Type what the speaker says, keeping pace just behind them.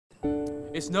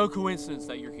It's no coincidence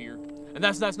that you're here. And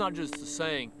that's not just a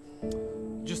saying.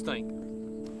 Just think.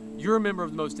 You're a member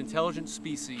of the most intelligent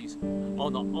species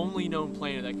on the only known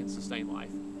planet that can sustain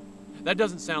life. That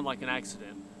doesn't sound like an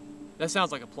accident. That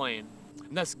sounds like a plan.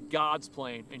 And that's God's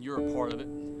plan, and you're a part of it.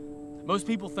 Most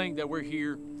people think that we're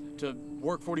here to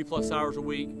work 40+ hours a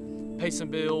week, pay some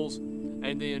bills,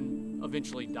 and then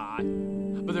eventually die.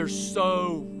 But there's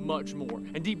so much more.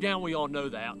 And deep down, we all know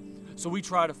that. So we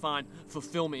try to find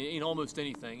fulfillment in almost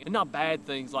anything. And not bad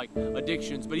things like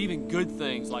addictions, but even good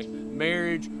things like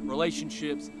marriage,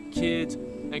 relationships, kids,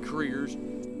 and careers.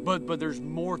 But there's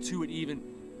more to it even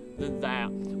than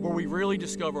that. Where we really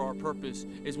discover our purpose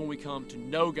is when we come to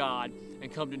know God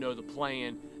and come to know the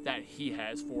plan that He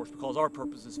has for us, because our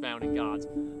purpose is found in God's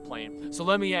plan. So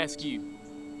let me ask you,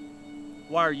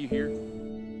 why are you here?